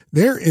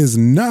There is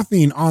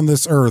nothing on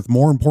this earth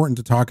more important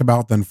to talk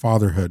about than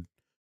fatherhood.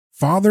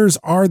 Fathers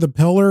are the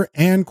pillar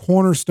and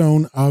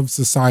cornerstone of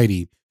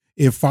society.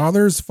 If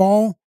fathers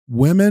fall,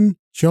 women,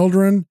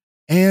 children,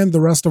 and the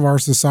rest of our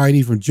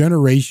society from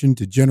generation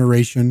to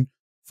generation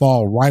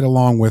fall right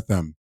along with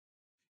them.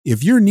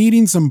 If you're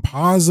needing some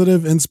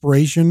positive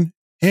inspiration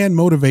and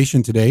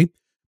motivation today,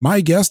 my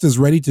guest is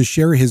ready to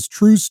share his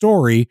true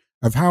story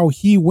of how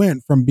he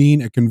went from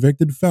being a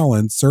convicted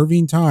felon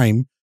serving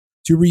time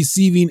to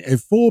receiving a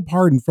full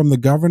pardon from the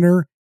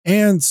governor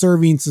and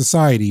serving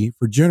society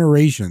for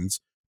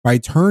generations by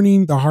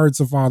turning the hearts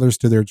of fathers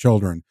to their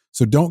children.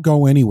 So don't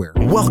go anywhere.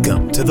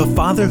 Welcome to the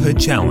Fatherhood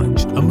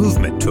Challenge, a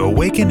movement to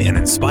awaken and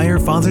inspire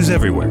fathers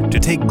everywhere to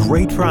take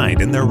great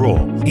pride in their role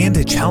and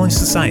to challenge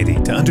society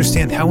to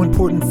understand how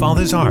important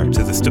fathers are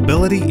to the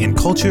stability and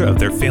culture of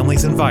their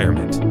family's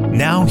environment.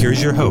 Now,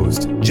 here's your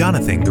host,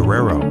 Jonathan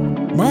Guerrero.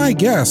 My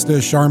guest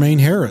is Charmaine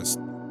Harris.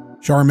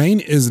 Charmaine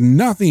is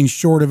nothing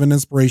short of an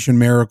inspiration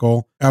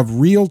miracle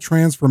of real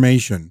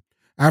transformation.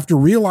 After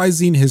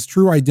realizing his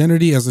true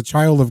identity as a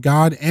child of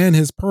God and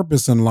his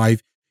purpose in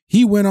life,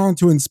 he went on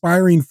to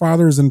inspiring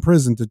fathers in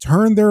prison to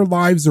turn their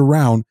lives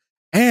around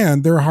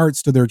and their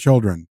hearts to their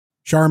children.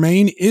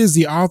 Charmaine is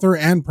the author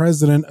and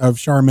president of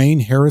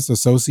Charmaine Harris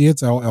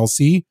Associates,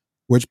 LLC,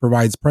 which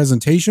provides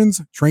presentations,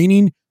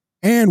 training,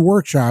 and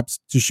workshops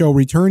to show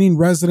returning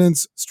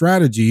residents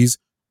strategies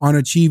on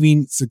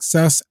achieving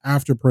success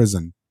after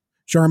prison.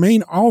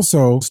 Charmaine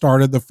also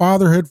started the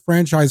Fatherhood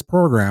Franchise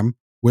Program,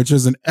 which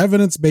is an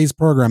evidence-based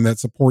program that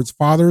supports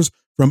fathers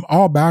from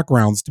all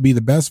backgrounds to be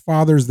the best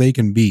fathers they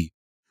can be.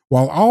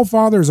 While all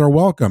fathers are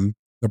welcome,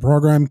 the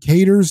program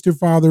caters to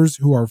fathers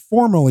who are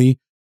formerly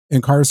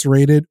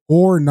incarcerated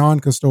or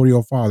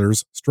non-custodial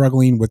fathers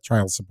struggling with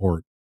child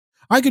support.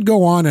 I could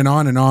go on and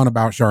on and on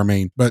about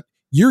Charmaine, but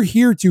you're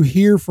here to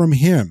hear from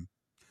him.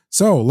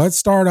 So let's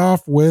start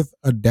off with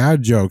a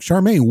dad joke.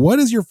 Charmaine, what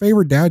is your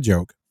favorite dad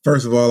joke?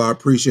 First of all, I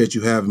appreciate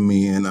you having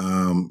me. And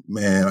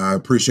man, I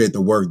appreciate the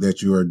work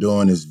that you are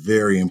doing. It's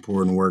very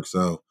important work.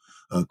 So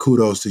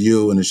kudos to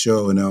you and the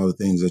show and all the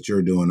things that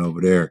you're doing over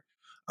there.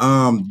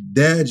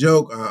 Dad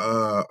joke,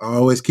 I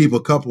always keep a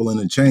couple in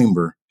the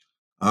chamber.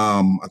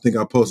 I think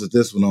I posted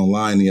this one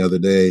online the other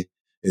day.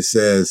 It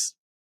says,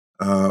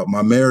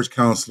 my marriage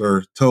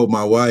counselor told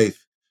my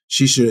wife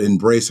she should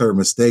embrace her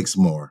mistakes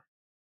more.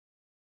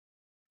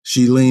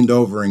 She leaned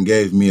over and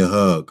gave me a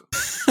hug.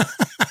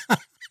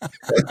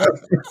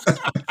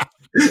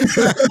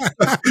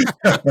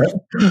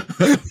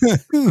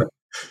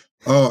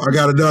 Oh, I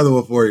got another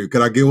one for you.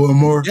 Can I get one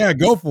more? Yeah,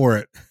 go for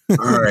it.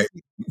 All right.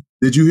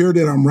 Did you hear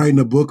that I'm writing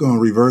a book on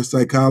reverse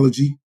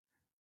psychology?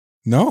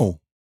 No.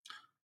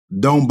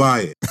 Don't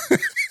buy it.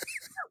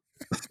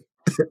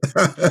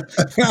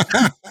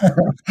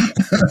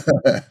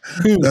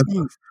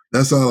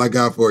 That's all I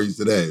got for you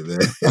today, man.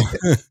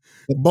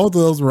 Both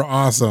of those were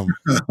awesome.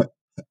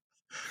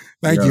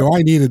 Thank you.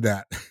 I needed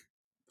that.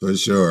 For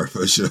sure.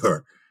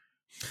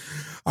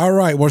 All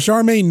right. Well,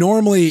 Charmaine,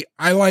 normally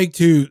I like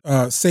to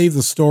save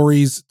the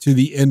stories to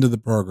the end of the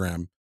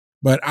program,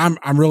 but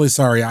I'm really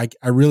sorry. I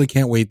really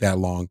can't wait that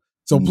long.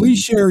 So please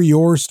share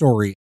your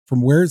story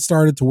from where it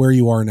started to where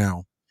you are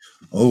now.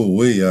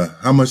 Oh,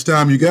 how much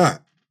time you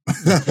got?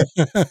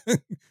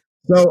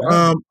 So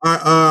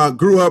I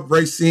grew up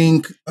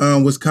Racine,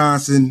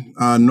 Wisconsin,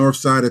 north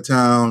side of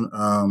town.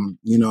 I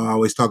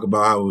always talk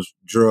about how it was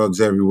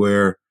drugs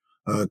everywhere.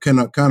 Kind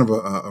of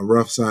a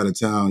rough side of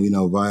town,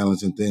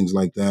 violence and things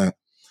like that.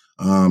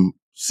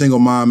 Single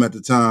mom at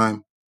the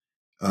time,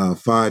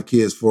 5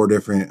 kids, 4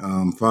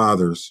 different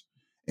fathers.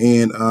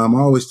 And I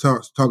always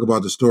talk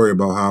about the story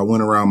about how I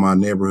went around my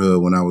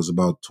neighborhood when I was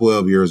about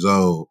 12 years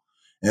old.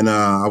 And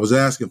I was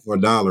asking for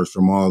dollars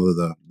from all of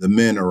the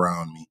men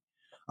around me,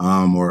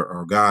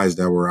 or guys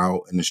that were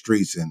out in the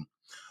streets. And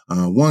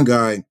one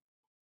guy,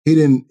 he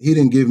didn't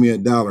give me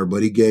 $1,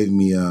 but he gave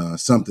me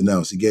something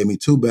else. He gave me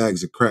 2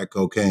 bags of crack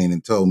cocaine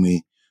and told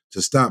me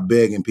to stop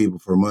begging people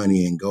for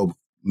money and go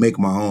make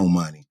my own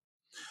money.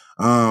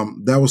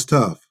 That was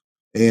tough.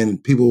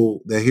 And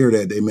people that hear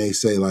that, they may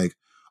say like,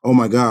 oh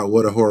my God,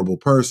 what a horrible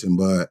person.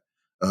 But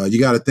you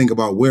got to think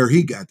about where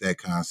he got that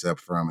concept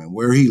from and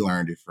where he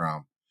learned it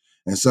from.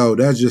 And so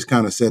that just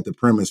kind of set the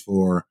premise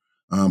for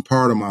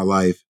part of my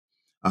life.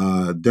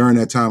 During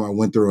that time, I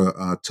went through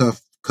a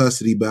tough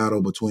custody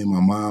battle between my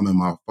mom and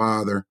my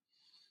father.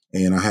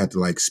 And I had to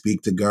like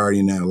speak to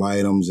guardian ad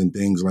litems and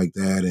things like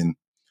that. And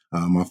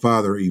my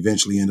father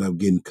eventually ended up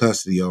getting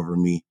custody over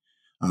me.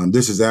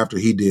 This is after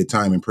he did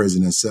time in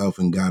prison himself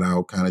and got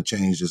out, kind of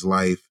changed his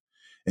life.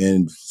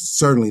 And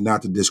certainly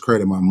not to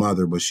discredit my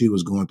mother, but she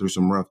was going through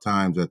some rough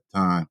times at the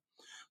time.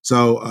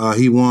 So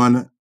he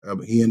won.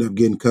 He ended up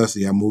getting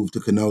custody. I moved to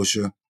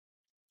Kenosha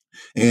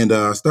and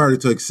started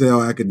to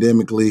excel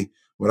academically,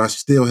 but I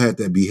still had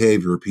that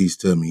behavior piece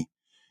to me.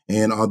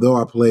 And although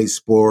I played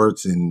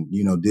sports and,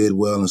 did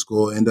well in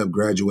school, ended up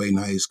graduating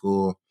high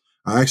school,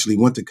 I actually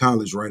went to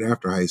college right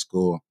after high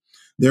school.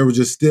 There was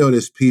just still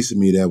this piece of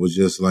me that was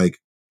just like,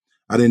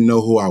 I didn't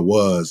know who I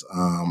was.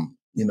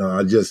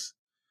 I just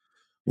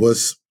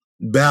was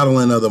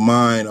battling of the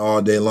mind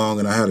all day long,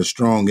 and I had a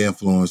strong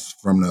influence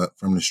from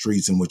the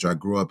streets in which I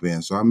grew up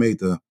in. So I made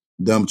the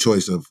dumb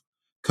choice of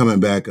coming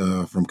back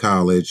from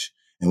college.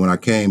 And when I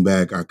came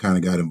back, I kind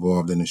of got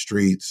involved in the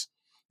streets,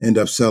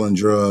 ended up selling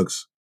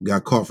drugs,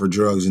 got caught for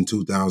drugs in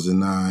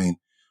 2009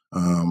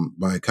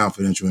 by a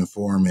confidential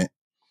informant.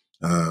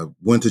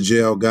 Went to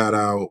jail, got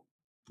out,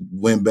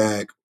 went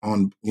back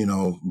on,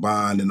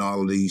 bond and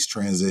all of these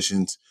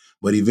transitions.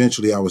 But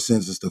eventually I was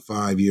sentenced to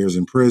 5 years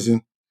in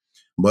prison.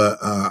 But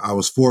I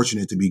was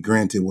fortunate to be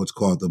granted what's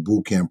called the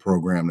boot camp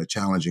program, the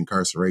challenge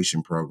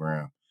incarceration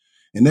program.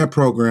 And that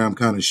program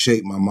kind of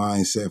shaped my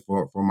mindset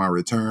for my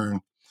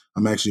return.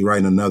 I'm actually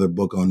writing another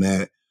book on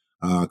that.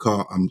 I'm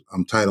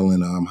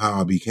titling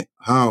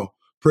how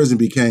prison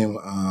became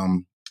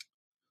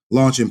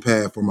launching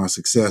pad for my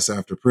success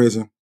after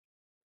prison.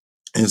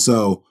 And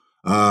so,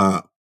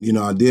 I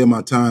did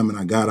my time and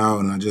I got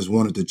out and I just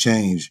wanted to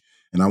change.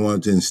 And I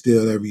wanted to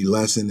instill every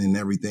lesson and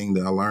everything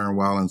that I learned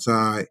while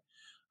inside.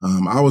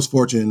 I was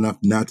fortunate enough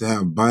not to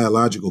have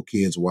biological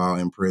kids while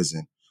in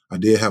prison. I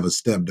did have a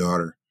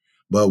stepdaughter.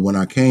 But when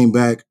I came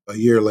back a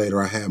year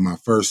later, I had my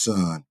first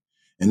son.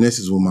 And this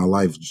is when my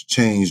life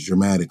changed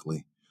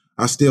dramatically.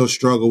 I still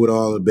struggle with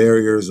all the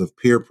barriers of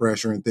peer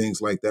pressure and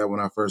things like that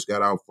when I first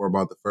got out for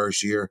about the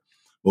first year.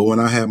 But when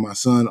I had my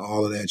son,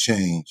 all of that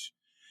changed.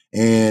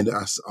 And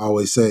I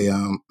always say,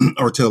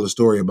 or tell a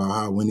story about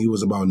how when he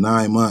was about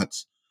 9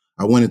 months,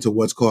 I went into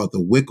what's called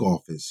the WIC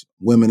office,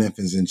 Women,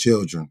 Infants, and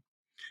Children.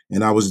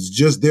 And I was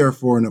just there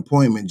for an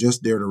appointment,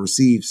 just there to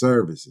receive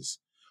services.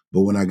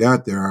 But when I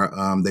got there,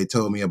 they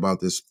told me about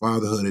this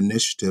fatherhood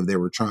initiative they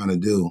were trying to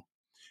do,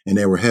 and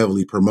they were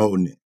heavily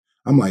promoting it.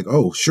 I'm like,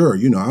 oh, sure,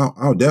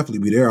 I'll definitely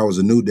be there. I was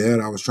a new dad.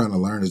 I was trying to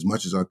learn as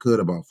much as I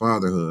could about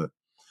fatherhood.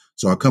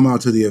 So I come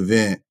out to the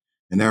event,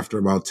 and after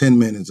about 10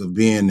 minutes of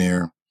being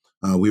there,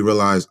 we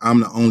realized I'm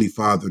the only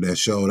father that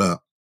showed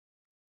up.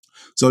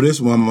 So this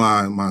one,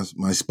 my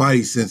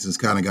spidey senses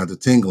kind of got to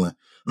tingling.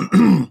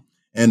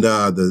 And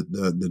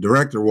the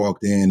director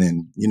walked in,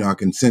 and I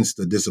can sense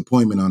the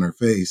disappointment on her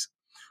face.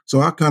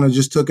 So I kind of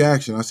just took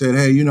action. I said,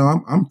 "Hey,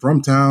 I'm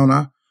from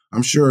town.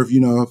 I'm sure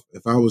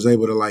if I was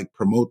able to like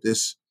promote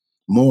this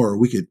more,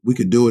 we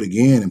could do it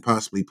again and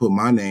possibly put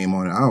my name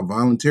on it. I'll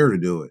volunteer to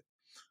do it."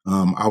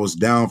 I was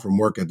down from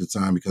work at the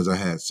time because I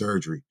had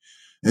surgery,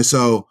 and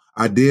so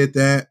I did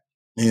that.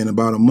 And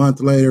about a month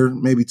later,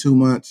 maybe 2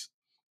 months,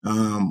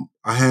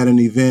 I had an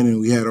event,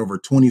 and we had over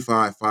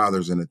 25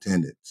 fathers in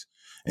attendance.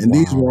 And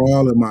these were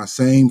all of my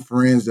same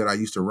friends that I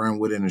used to run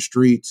with in the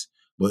streets.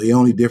 But the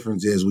only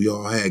difference is we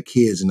all had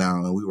kids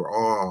now, and we were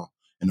all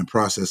in the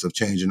process of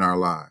changing our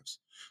lives.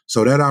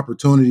 So that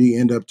opportunity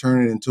ended up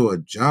turning into a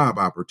job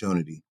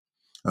opportunity.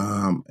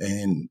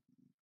 And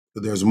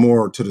there's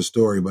more to the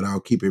story, but I'll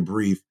keep it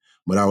brief.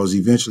 But I was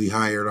eventually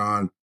hired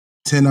on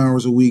 10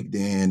 hours a week.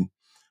 Then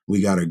we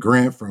got a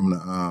grant from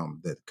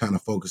that kind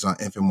of focused on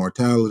infant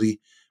mortality,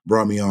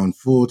 brought me on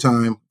full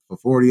time for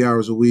 40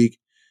 hours a week.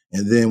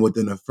 And then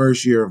within the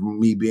first year of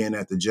me being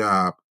at the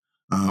job,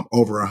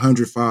 over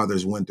 100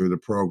 fathers went through the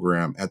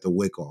program at the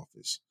WIC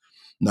office.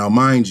 Now,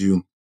 mind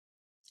you,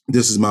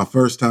 this is my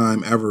first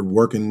time ever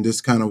working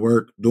this kind of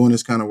work, doing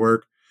this kind of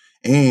work.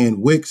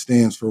 And WIC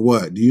stands for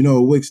what? Do you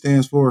know what WIC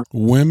stands for?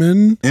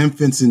 Women,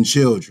 Infants, and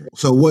Children.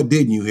 So what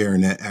didn't you hear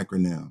in that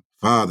acronym?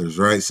 Fathers,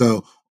 right?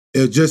 So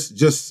it just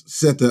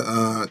setting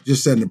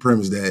the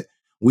premise that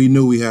we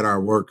knew we had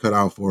our work cut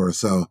out for us.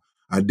 So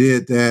I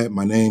did that.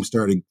 My name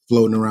started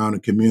floating around the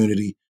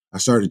community. I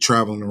started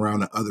traveling around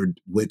to other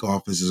WIC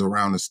offices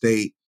around the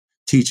state,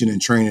 teaching and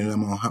training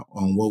them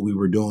on what we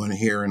were doing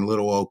here in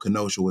little old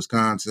Kenosha,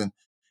 Wisconsin.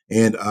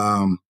 And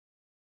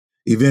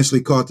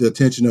eventually caught the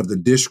attention of the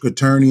district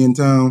attorney in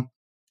town.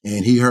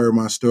 And he heard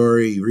my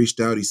story. He reached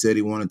out. He said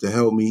he wanted to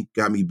help me,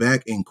 got me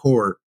back in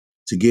court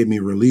to get me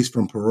released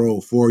from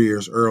parole 4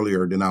 years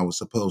earlier than I was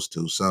supposed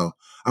to. So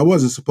I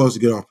wasn't supposed to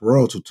get off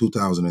parole till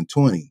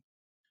 2020,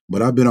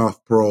 but I've been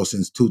off parole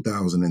since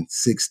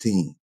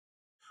 2016.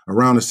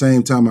 Around the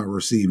same time, I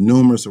received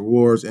numerous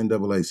awards: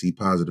 NAAC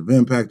Positive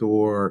Impact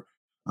Award,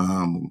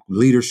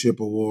 Leadership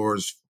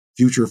Awards,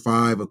 Future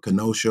 5 of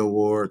Kenosha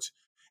Awards.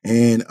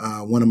 And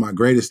one of my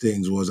greatest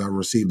things was I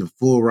received a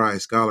full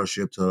ride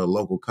scholarship to a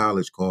local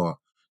college called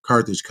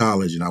Carthage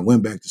College. And I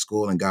went back to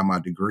school and got my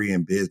degree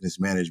in business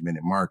management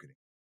and marketing.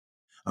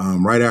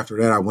 Right after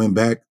that, I went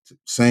back to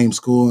same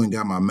school and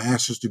got my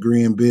master's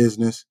degree in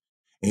business.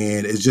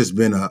 And it's just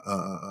been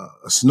a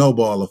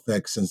snowball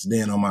effect since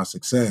then on my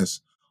success,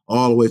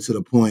 all the way to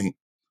the point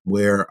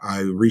where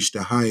I reached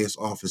the highest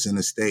office in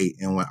the state,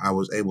 and when I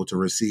was able to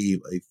receive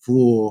a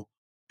full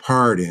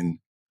pardon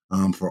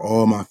for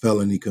all my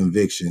felony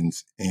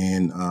convictions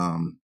in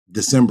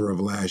December of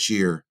last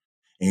year.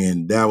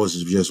 And that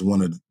was just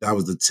that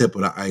was the tip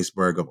of the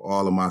iceberg of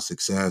all of my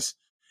success.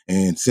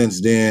 And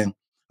since then,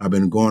 I've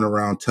been going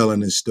around telling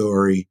this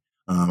story.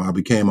 I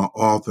became an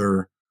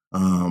author.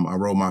 I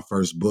wrote my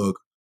first book.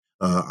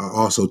 I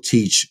also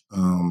teach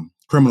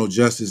criminal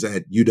justice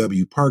at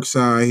UW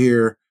Parkside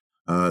here.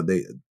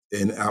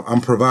 and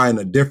I'm providing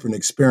a different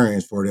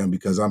experience for them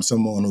because I'm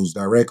someone who's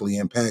directly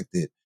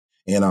impacted,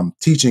 and I'm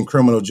teaching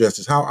criminal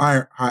justice. How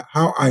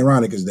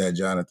ironic is that,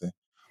 Jonathan?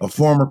 A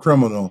former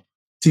criminal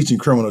teaching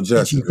criminal Teaching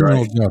justice,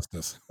 criminal right?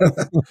 justice.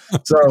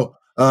 So,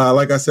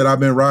 like I said, I've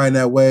been riding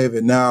that wave,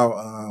 and now,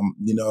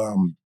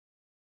 I'm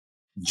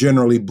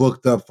generally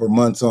booked up for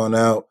months on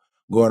out,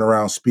 going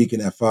around speaking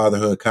at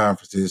fatherhood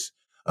conferences,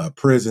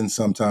 prisons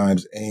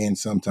sometimes, and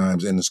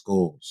sometimes in the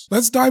schools.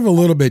 Let's dive a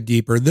little bit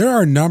deeper. There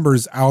are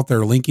numbers out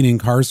there linking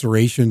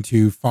incarceration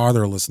to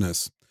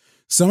fatherlessness.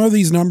 Some of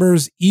these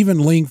numbers even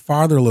link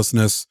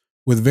fatherlessness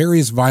with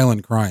various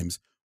violent crimes.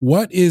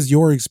 What is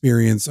your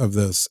experience of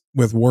this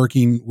with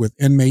working with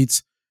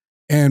inmates,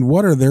 and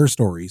what are their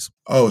stories?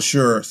 Oh,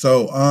 sure.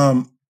 So,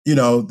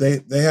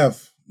 they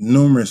have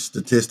numerous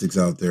statistics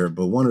out there,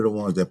 but one of the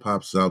ones that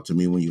pops out to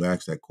me when you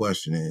ask that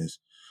question is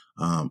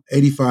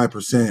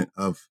 85%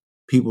 of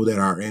people that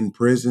are in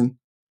prison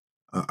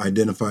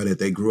identify that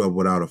they grew up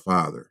without a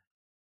father.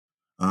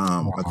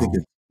 I think Wow.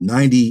 it's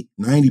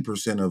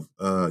 90%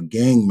 of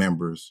gang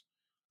members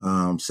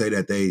say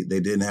that they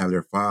didn't have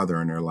their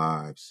father in their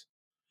lives.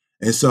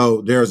 And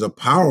so there's a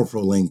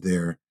powerful link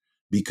there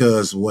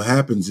because what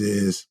happens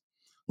is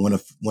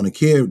when a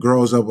kid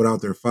grows up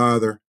without their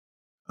father,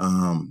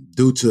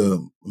 due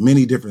to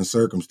many different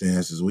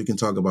circumstances, we can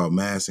talk about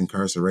mass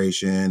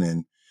incarceration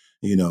and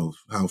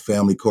how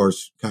family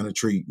courts kind of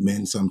treat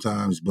men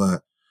sometimes,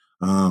 but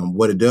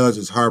what it does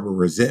is harbor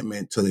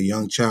resentment to the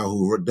young child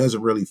who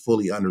doesn't really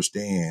fully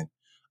understand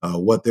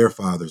what their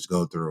fathers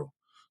go through.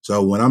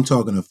 So when I'm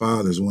talking to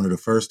fathers, one of the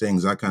first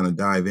things I kind of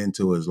dive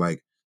into is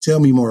like, tell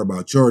me more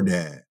about your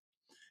dad.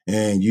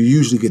 And you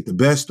usually get the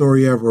best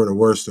story ever or the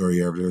worst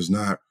story ever. There's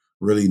not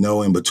really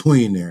no in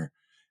between there.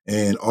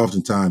 And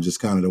oftentimes it's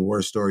kind of the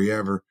worst story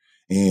ever.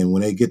 And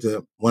when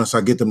once I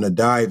get them to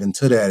dive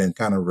into that and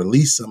kind of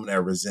release some of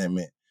that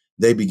resentment,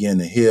 they begin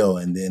to heal.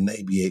 And then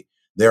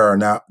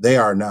they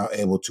are now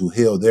able to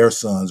heal their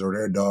sons or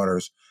their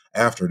daughters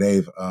after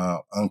they've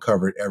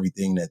uncovered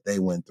everything that they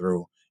went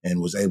through and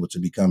was able to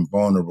become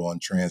vulnerable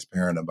and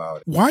transparent about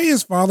it. Why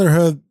is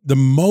fatherhood the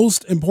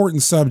most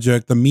important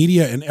subject the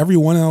media and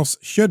everyone else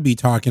should be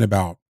talking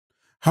about?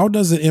 How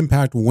does it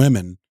impact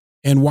women?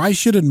 And why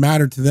should it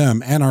matter to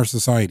them and our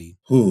society?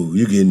 Ooh,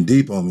 you getting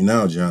deep on me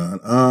now, John.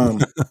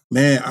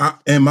 Man,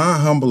 in my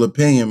humble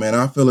opinion, man,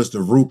 I feel it's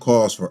the root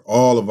cause for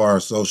all of our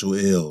social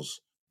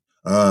ills.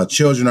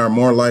 Children are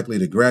more likely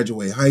to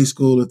graduate high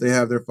school if they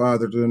have their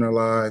fathers in their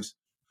lives.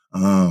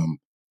 Um,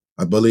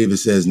 I believe it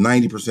says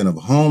 90% of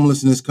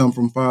homelessness come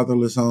from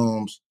fatherless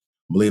homes.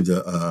 I believe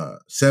the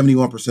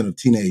 71% of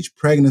teenage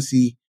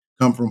pregnancy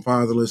come from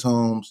fatherless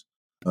homes.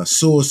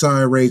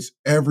 Suicide rates,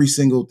 every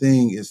single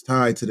thing is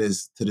tied to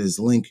this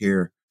link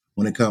here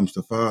when it comes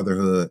to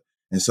fatherhood.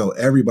 And so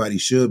everybody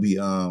should be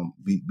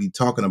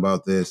talking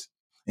about this.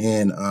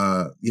 And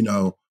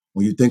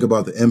when you think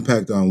about the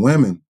impact on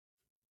women,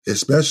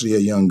 especially a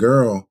young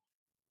girl,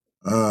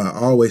 I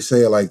always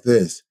say it like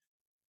this.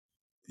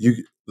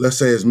 You Let's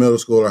say it's middle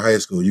school or high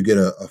school, you get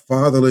a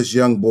fatherless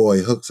young boy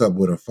hooks up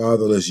with a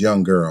fatherless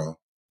young girl.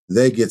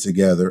 They get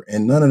together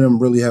and none of them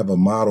really have a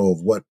model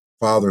of what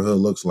fatherhood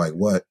looks like,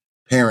 what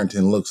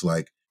parenting looks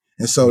like.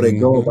 And so they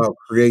go Mhm. about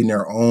creating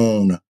their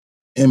own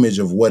image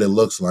of what it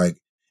looks like.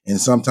 And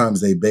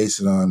sometimes they base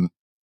it on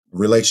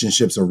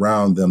relationships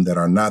around them that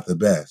are not the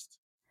best.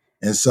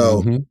 And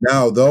so Mhm.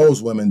 now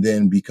those women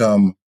then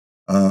become,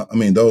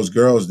 those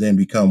girls then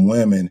become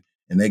women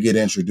and they get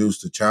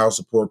introduced to child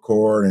support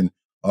court and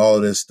all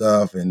of this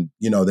stuff. And,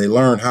 they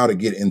learn how to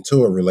get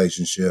into a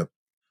relationship.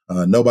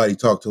 Nobody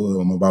talked to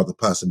them about the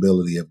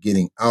possibility of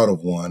getting out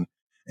of one.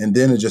 And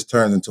then it just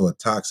turns into a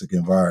toxic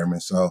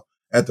environment. So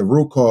at the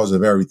root cause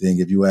of everything,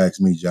 if you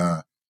ask me,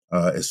 John,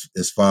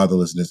 it's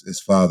fatherlessness,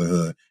 it's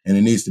fatherhood, and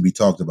it needs to be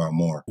talked about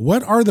more.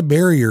 What are the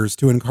barriers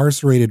to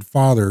incarcerated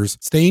fathers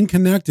staying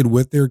connected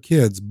with their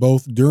kids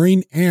both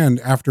during and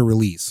after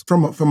release?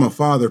 From a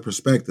father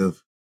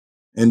perspective,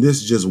 and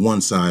this is just one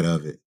side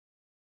of it.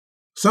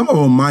 Some of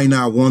them might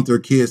not want their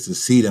kids to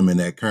see them in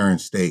that current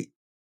state.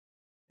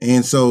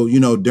 And so,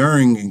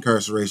 during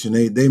incarceration,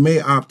 they may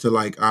opt to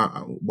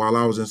while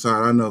I was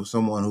inside, I know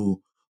someone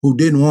who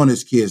didn't want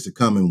his kids to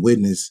come and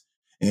witness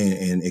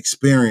and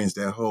experience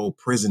that whole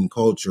prison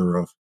culture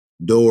of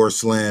doors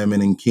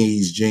slamming and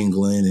keys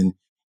jingling and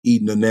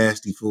eating the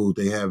nasty food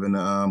they have in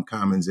the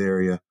commons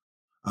area.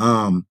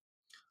 Um,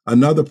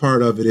 Another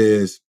part of it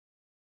is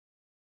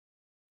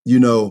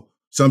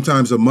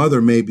sometimes a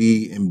mother may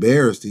be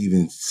embarrassed to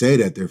even say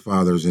that their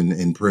father's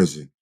in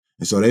prison.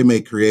 And so they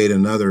may create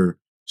another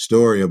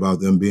story about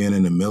them being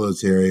in the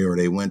military or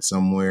they went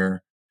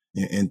somewhere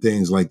and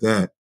things like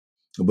that.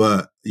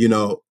 But,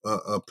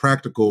 a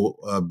practical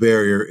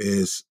barrier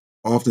is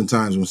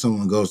oftentimes when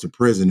someone goes to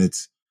prison,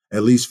 it's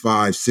at least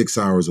 5, 6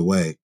 hours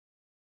away.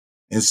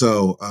 And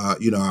so,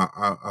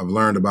 I've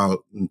learned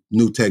about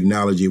new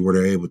technology where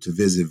they're able to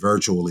visit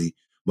virtually.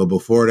 But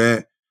before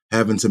that,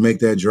 having to make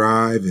that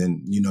drive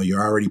and,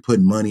 you're already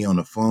putting money on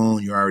the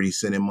phone, you're already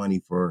sending money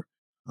for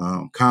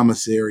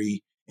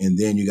commissary and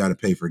then you got to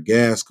pay for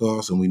gas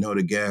costs, and we know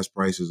the gas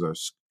prices are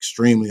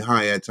extremely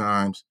high at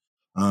times.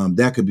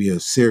 That could be a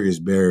serious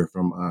barrier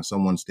from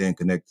someone staying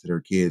connected to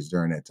their kids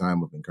during that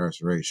time of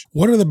incarceration.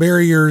 What are the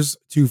barriers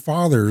to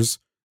fathers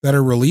that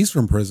are released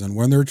from prison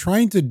when they're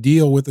trying to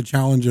deal with the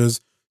challenges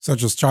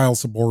such as child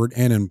support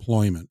and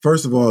employment?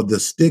 First of all, the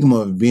stigma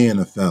of being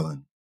a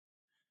felon,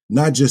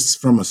 not just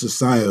from a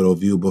societal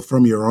view, but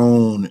from your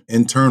own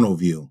internal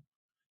view.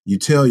 You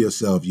tell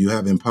yourself you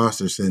have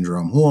imposter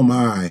syndrome. Who am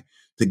I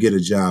to get a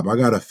job? I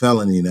got a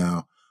felony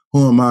now.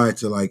 Who am I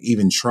to like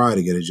even try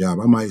to get a job?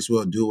 I might as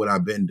well do what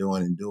I've been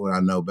doing and do what I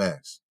know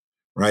best.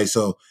 Right.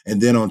 So,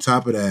 and then on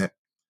top of that,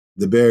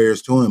 the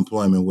barriers to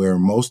employment, where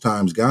most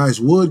times guys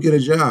would get a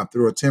job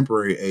through a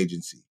temporary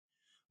agency.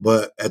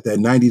 But at that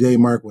 90-day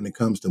mark, when it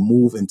comes to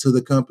move into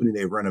the company,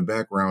 they run a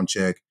background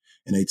check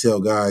and they tell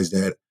guys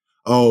that,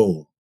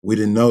 oh, we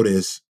didn't know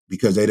this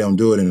because they don't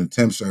do it in a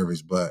temp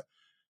service. But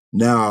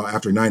now,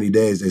 after 90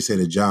 days, they say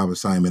the job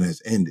assignment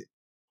has ended.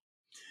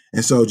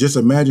 And so just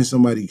imagine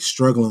somebody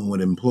struggling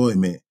with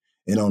employment.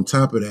 And on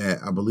top of that,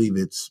 I believe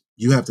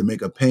you have to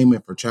make a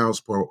payment for child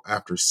support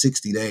after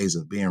 60 days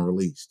of being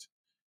released.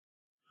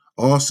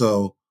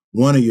 Also,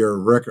 one of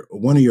your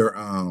what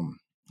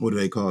do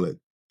they call it?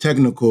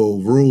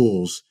 Technical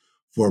rules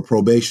for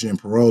probation and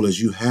parole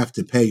is you have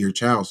to pay your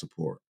child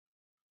support.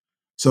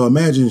 So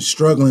imagine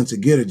struggling to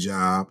get a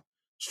job,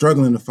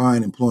 struggling to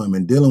find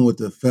employment, dealing with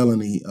the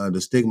felony,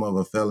 the stigma of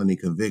a felony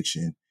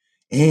conviction,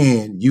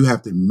 and you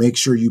have to make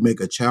sure you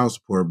make a child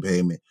support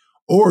payment,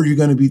 or you're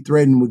going to be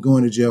threatened with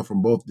going to jail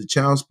from both the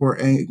child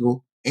support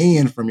angle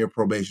and from your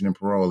probation and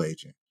parole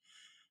agent.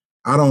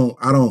 I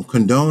don't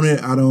condone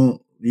it. I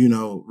don't,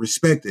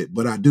 respect it,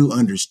 but I do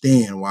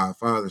understand why a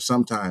father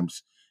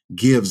sometimes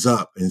gives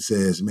up and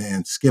says,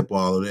 man, skip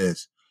all of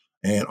this.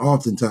 And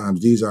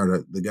oftentimes these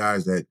are the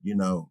guys that,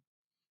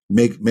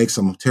 make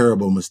some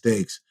terrible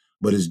mistakes,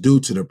 but it's due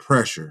to the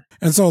pressure.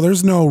 And so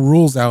there's no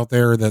rules out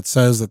there that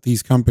says that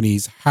these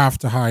companies have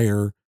to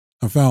hire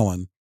a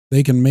felon.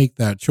 They can make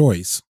that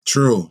choice.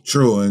 True.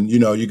 And,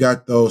 you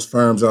got those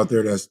firms out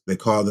there they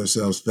call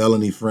themselves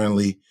felony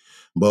friendly.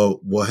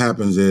 But what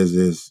happens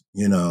is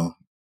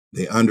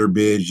they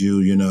underbid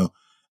you,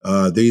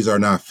 these are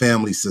not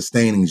family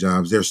sustaining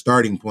jobs. They're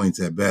starting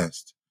points at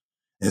best.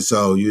 And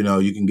so,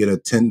 you can get a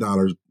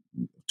 $10,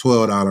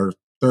 $12,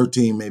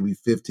 $13, maybe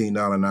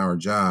 $15 an hour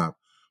job.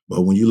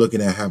 But when you're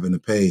looking at having to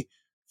pay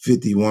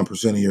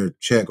 51% of your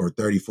check or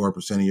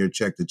 34% of your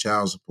check to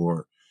child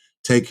support,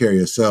 take care of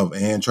yourself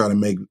and try to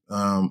make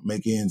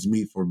ends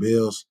meet for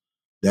bills,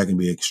 that can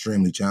be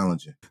extremely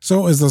challenging.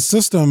 So is the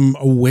system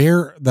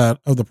aware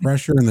of the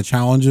pressure and the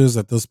challenges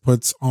that this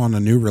puts on a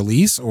new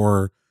release,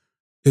 or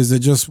is it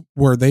just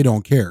where they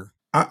don't care?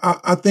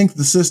 I think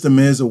the system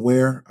is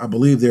aware. I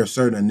believe there are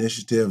certain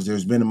initiatives.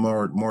 There's been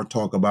more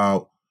talk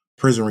about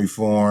prison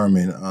reform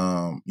and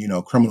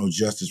criminal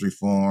justice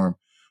reform,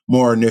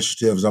 more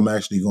initiatives. I'm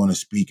actually going to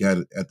speak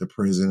at the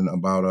prison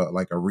about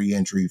a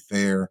reentry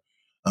fair.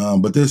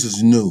 But this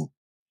is new.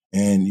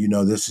 And,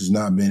 this has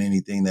not been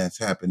anything that's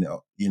happened,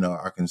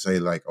 I can say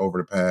like over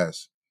the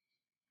past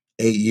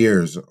 8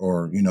 years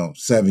or,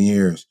 7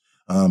 years.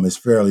 It's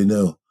fairly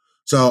new.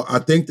 So I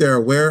think they're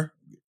aware,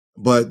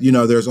 but,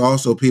 there's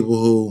also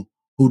people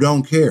who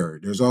don't care.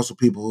 There's also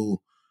people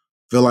who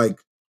feel like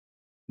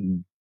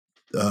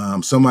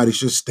somebody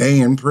should stay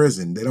in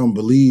prison. They don't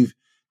believe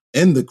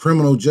in the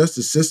criminal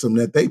justice system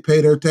that they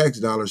pay their tax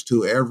dollars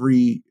to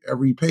every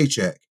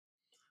paycheck.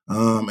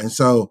 And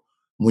so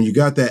when you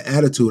got that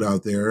attitude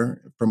out there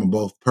from a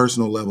both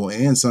personal level,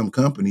 and some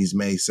companies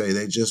may say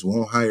they just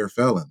won't hire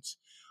felons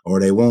or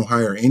they won't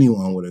hire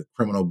anyone with a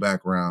criminal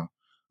background.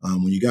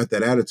 When you got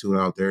that attitude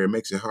out there, it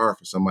makes it hard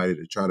for somebody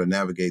to try to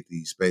navigate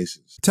these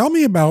spaces. Tell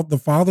me about the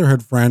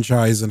Fatherhood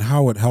franchise and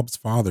how it helps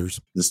fathers.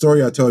 The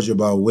story I told you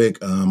about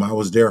WIC, I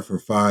was there for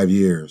 5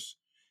 years.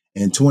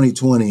 In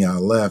 2020, I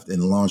left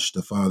and launched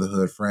the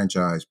Fatherhood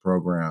franchise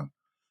program.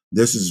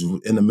 This is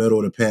in the middle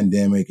of the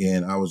pandemic,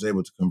 and I was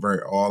able to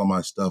convert all of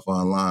my stuff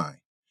online.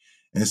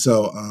 And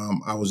so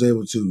I was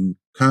able to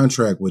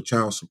contract with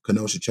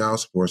Kenosha Child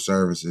Support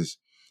Services.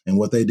 And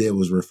what they did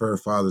was refer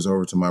fathers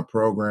over to my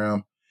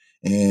program.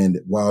 And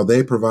while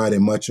they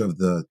provided much of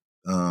the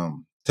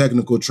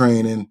technical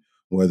training,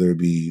 whether it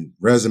be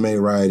resume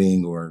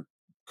writing or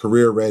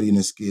career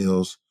readiness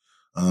skills,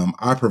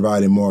 I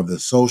provided more of the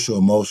social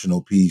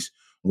emotional piece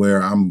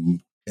where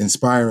I'm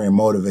inspiring and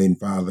motivating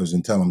fathers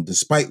and tell them,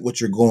 despite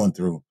what you're going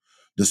through,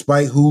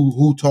 despite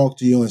who talked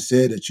to you and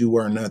said that you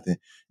were nothing,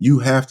 you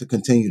have to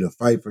continue to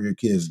fight for your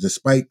kids.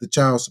 Despite the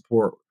child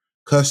support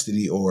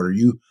custody order,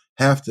 you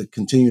have to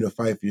continue to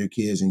fight for your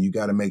kids, and you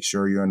got to make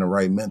sure you're in the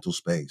right mental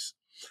space.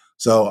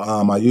 So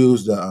I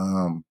used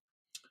the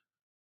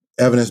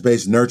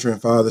evidence-based Nurturing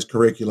Fathers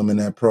curriculum in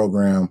that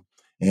program,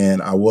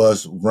 and I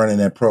was running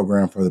that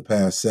program for the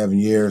past 7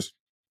 years.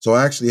 So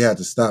I actually had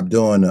to stop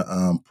doing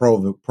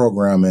the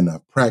program in a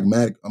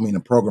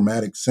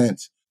programmatic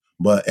sense.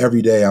 But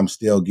every day I'm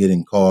still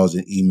getting calls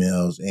and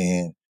emails.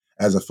 And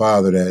as a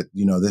father, that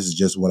this is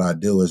just what I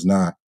do. It's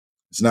not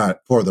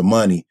for the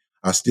money.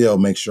 I still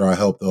make sure I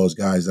help those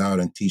guys out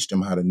and teach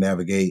them how to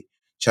navigate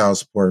child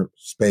support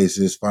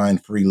spaces,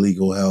 find free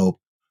legal help,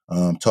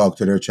 talk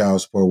to their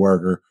child support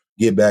worker,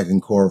 get back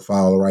in court,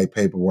 file the right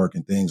paperwork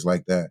and things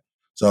like that.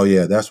 So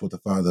yeah, that's what the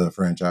Fatherhood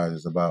franchise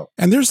is about.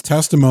 And there's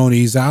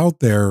testimonies out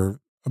there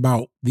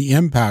about the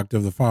impact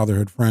of the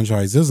Fatherhood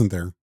franchise, isn't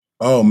there?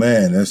 Oh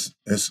man,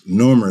 it's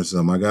numerous of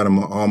them. I got them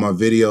all my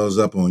videos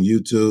up on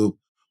YouTube,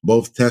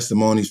 both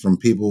testimonies from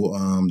people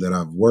that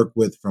I've worked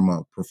with from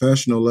a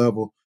professional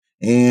level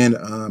and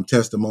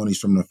testimonies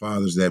from the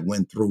fathers that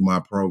went through my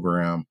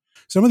program.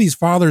 Some of these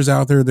fathers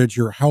out there that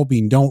you're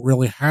helping don't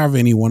really have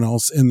anyone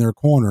else in their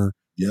corner.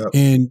 Yep.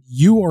 And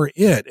you are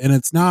it. And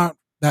it's not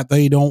that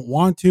they don't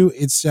want to,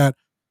 it's that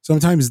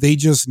sometimes they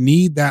just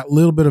need that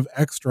little bit of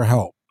extra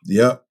help.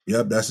 Yep.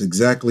 That's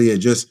exactly it.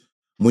 Just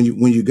when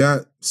you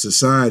got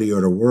society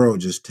or the world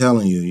just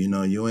telling you,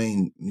 you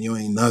ain't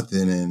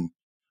nothing,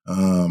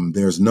 and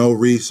there's no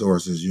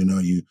resources,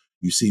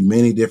 you see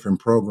many different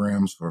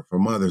programs for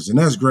mothers, and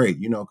that's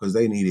great, because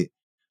they need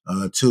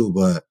it too.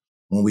 But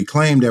when we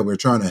claim that we're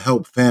trying to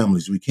help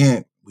families, we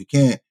can't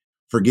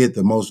forget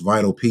the most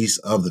vital piece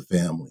of the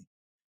family,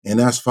 and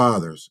that's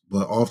fathers.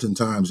 But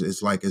oftentimes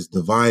it's like it's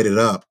divided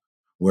up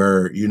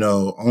where,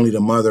 only the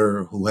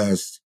mother who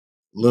has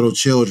little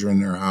children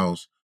in their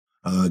house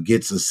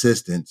gets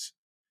assistance.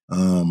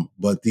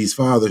 But these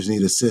fathers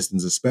need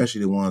assistance,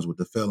 especially the ones with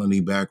the felony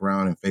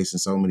background and facing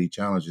so many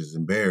challenges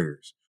and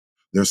barriers.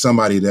 There's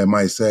somebody that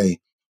might say,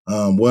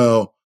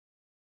 well,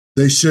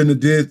 they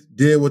shouldn't have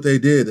did what they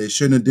did. They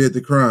shouldn't have did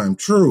the crime.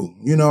 True.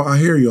 I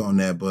hear you on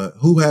that, but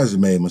who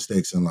hasn't made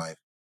mistakes in life?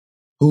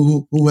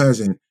 Who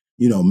hasn't,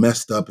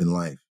 messed up in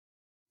life?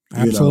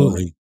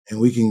 Absolutely. And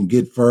we can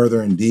get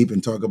further and deep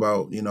and talk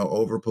about,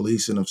 over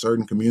policing of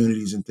certain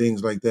communities and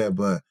things like that.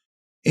 But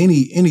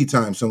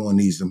anytime someone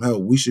needs some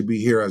help, we should be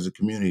here as a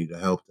community to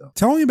help them.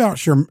 Tell me about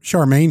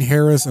Charmaine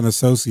Harris and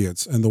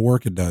Associates and the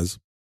work it does.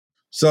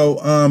 So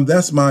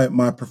that's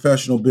my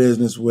professional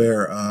business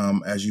where,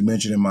 as you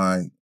mentioned in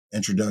my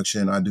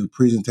introduction, I do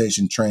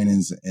presentation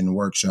trainings and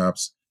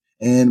workshops.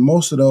 And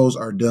most of those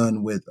are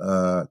done with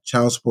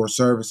child support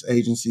service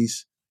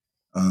agencies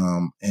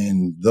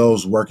and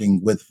those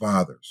working with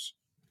fathers.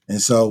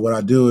 And so what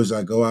I do is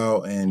I go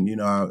out and,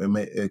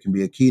 it can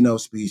be a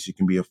keynote speech. It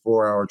can be a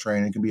 4-hour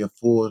training. It can be a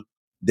full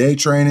day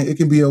training. It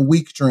can be a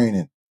week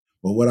training.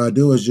 But what I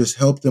do is just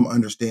help them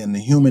understand the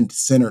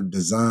human-centered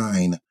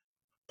design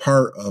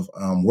part of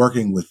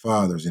working with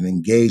fathers and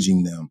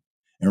engaging them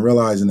and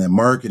realizing that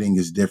marketing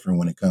is different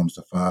when it comes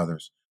to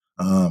fathers.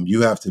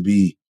 You have to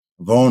be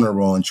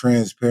vulnerable and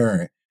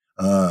transparent.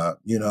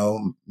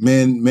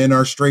 Men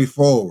are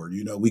straightforward.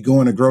 We go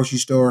in a grocery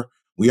store,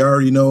 we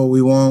already know what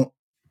we want,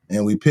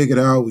 and we pick it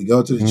out. We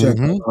go to the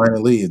checkout line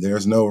and leave.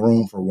 There's no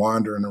room for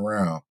wandering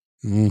around.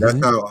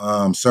 That's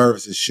how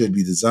services should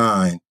be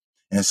designed.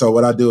 And so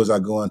what I do is I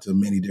go into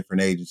many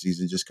different agencies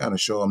and just kind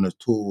of show them the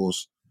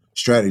tools,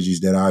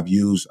 strategies that I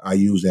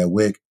use at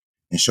WIC,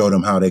 and show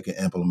them how they can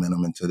implement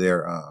them into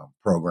their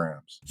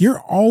programs. You're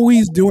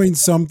always doing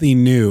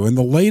something new. And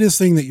the latest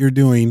thing that you're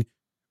doing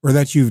or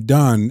that you've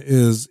done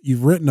is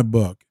you've written a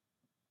book,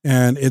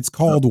 and it's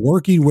called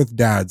Working with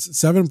Dads,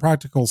 7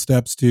 Practical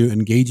Steps to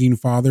Engaging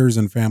Fathers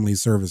and Family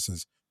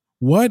Services.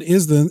 What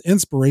is the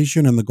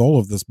inspiration and the goal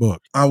of this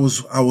book? I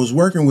was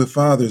working with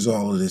fathers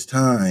all of this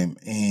time.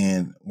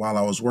 And while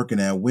I was working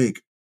at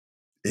WIC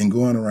and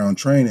going around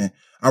training,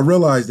 I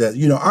realized that,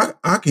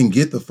 I can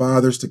get the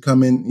fathers to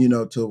come in,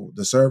 to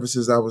the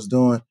services I was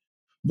doing.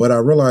 But I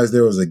realized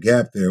there was a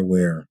gap there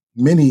where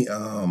many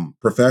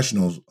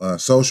professionals,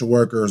 social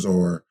workers,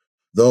 or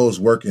those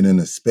working in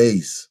the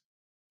space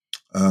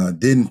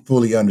didn't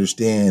fully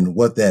understand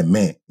what that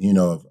meant,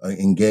 of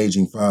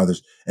engaging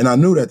fathers. And I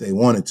knew that they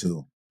wanted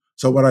to.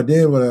 So what I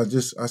did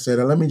was I said,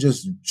 let me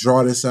just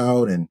draw this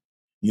out and,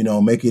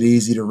 make it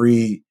easy to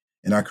read.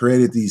 And I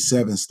created these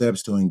 7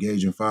 steps to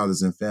engaging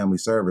fathers in family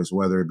service,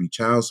 whether it be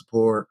child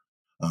support,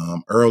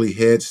 early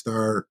Head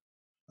Start,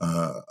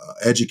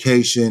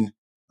 education.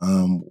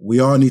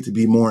 We all need to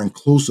be more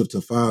inclusive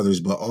to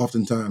fathers, but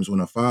oftentimes when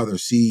a father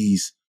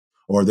sees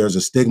or there's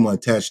a stigma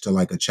attached to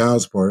like a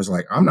child support, it's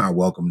like, I'm not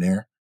welcome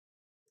there.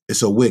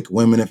 It's a WIC,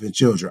 Women, Infant,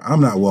 Children.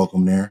 I'm not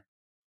welcome there.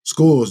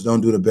 Schools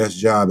don't do the best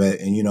job at,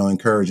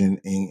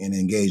 encouraging and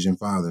engaging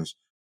fathers.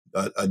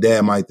 A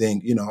dad might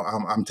think,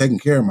 I'm taking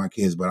care of my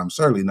kids, but I'm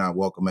certainly not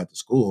welcome at the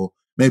school,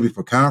 maybe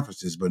for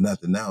conferences, but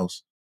nothing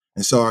else.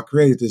 And so I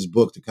created this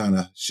book to kind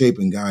of shape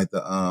and guide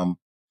the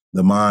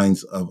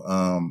minds of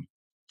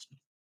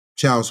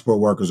child support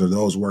workers or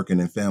those working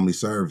in family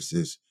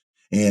services.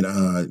 And,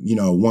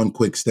 one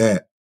quick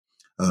stat,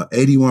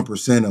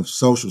 81% of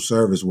social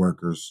service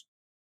workers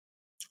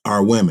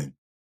are women.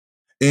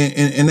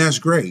 And that's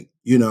great.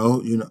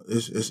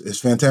 It's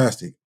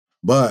fantastic.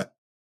 But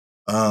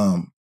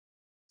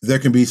there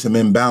can be some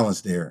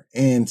imbalance there.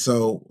 And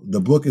so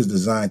the book is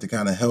designed to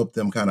kind of help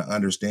them kind of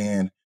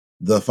understand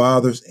the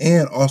fathers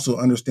and also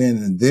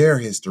understanding their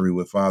history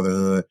with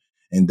fatherhood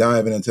and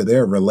diving into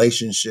their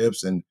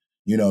relationships and,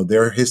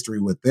 their history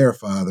with their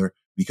father,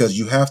 because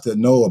you have to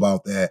know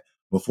about that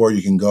before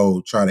you can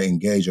go try to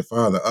engage your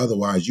father.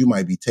 Otherwise, you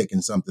might be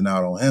taking something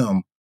out on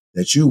him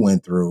that you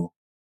went through.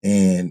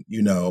 And,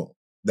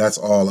 that's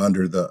all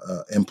under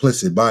the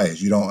implicit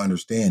bias. You don't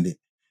understand it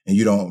and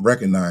you don't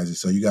recognize it.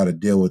 So you got to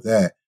deal with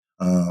that.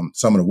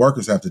 Some of the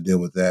workers have to deal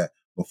with that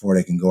before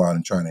they can go out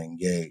and try to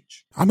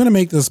engage. I'm going to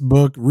make this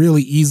book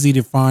really easy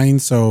to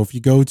find. So if you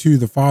go to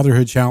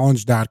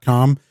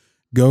thefatherhoodchallenge.com,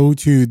 go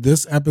to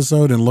this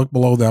episode and look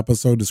below the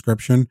episode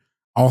description.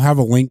 I'll have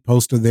a link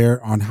posted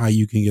there on how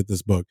you can get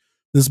this book.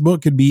 This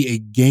book could be a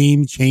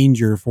game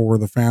changer for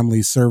the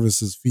family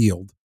services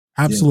field.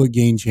 Absolute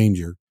game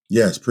changer.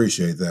 Yes,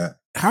 appreciate that.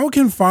 How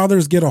can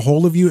fathers get a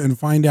hold of you and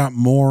find out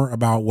more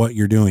about what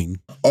you're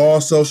doing?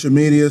 All social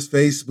medias,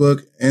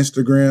 Facebook,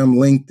 Instagram,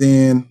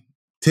 LinkedIn,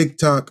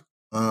 TikTok.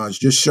 It's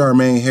just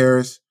Charmaine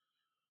Harris.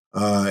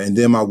 And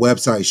then my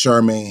website,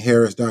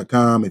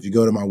 CharmaineHarris.com. If you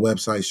go to my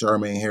website,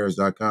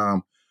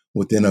 CharmaineHarris.com,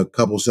 within a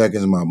couple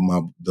seconds,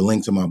 the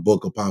link to my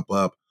book will pop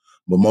up.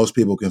 But most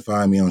people can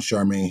find me on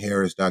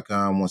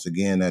CharmaineHarris.com. Once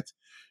again, that's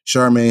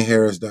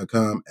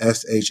CharmaineHarris.com,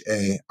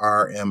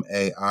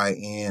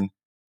 SharmaineHarris.com.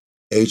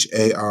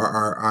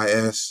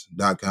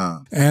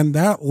 And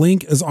that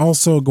link is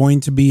also going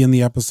to be in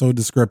the episode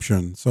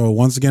description. So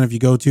once again, if you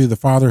go to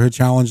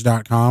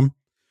thefatherhoodchallenge.com,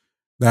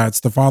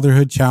 that's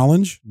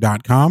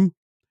thefatherhoodchallenge.com.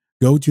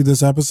 Go to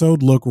this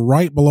episode, look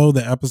right below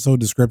the episode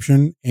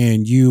description,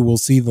 and you will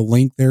see the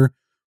link there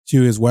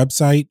to his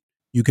website.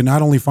 You can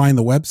not only find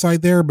the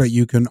website there, but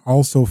you can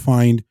also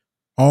find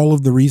all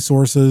of the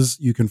resources.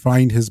 You can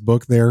find his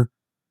book there.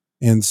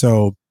 And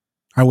so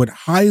I would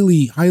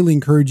highly, highly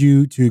encourage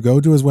you to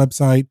go to his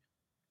website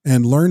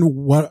and learn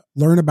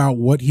about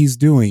what he's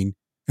doing.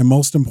 And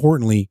most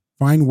importantly,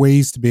 find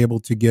ways to be able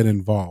to get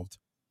involved.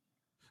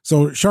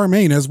 So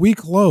Charmaine, as we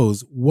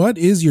close, what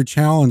is your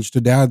challenge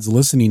to dads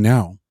listening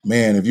now?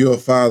 Man, if you're a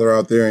father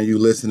out there and you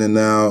listening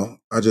now,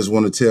 I just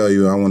want to tell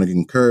you, I want to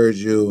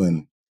encourage you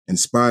and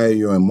inspire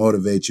you and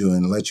motivate you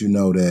and let you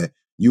know that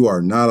you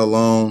are not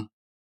alone.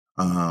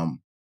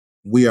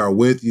 We are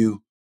with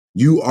you.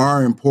 You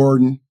are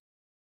important.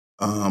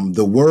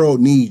 The world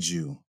needs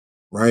you,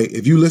 right?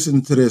 If you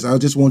listen to this, I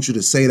just want you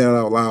to say that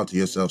out loud to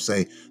yourself.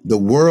 Say, the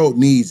world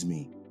needs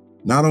me.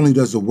 Not only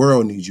does the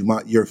world need you,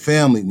 your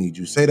family needs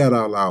you. Say that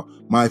out loud.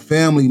 My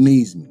family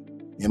needs me.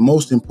 And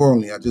most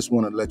importantly, I just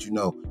want to let you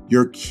know,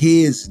 your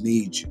kids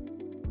need you.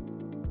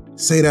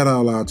 Say that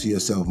out loud to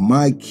yourself.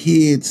 My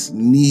kids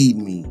need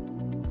me.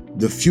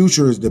 The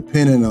future is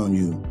dependent on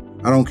you.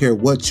 I don't care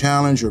what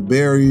challenge or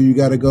barrier you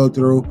got to go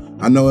through.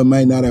 I know it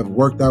might not have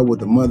worked out with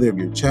the mother of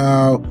your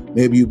child.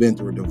 Maybe you've been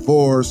through a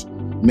divorce.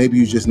 Maybe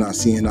you're just not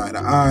seeing eye to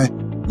eye.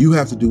 You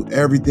have to do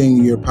everything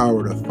in your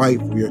power to fight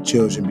for your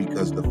children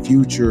because the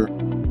future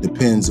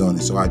depends on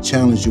it. So I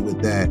challenge you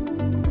with that.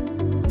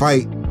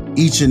 Fight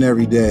each and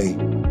every day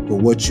for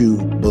what you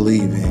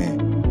believe in,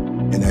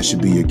 and that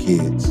should be your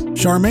kids.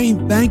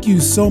 Charmaine, thank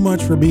you so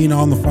much for being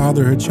on the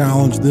Fatherhood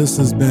Challenge. This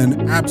has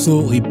been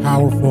absolutely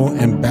powerful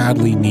and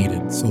badly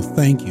needed. So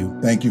thank you.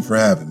 Thank you for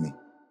having me.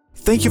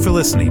 Thank you for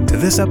listening to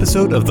this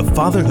episode of the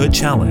Fatherhood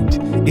Challenge.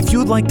 If you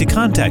would like to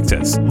contact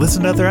us,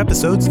 listen to other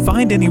episodes,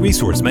 find any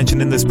resource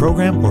mentioned in this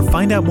program, or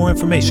find out more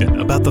information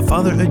about the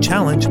Fatherhood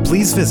Challenge,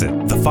 please visit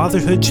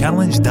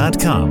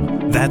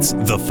thefatherhoodchallenge.com. That's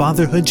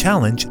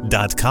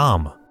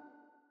thefatherhoodchallenge.com.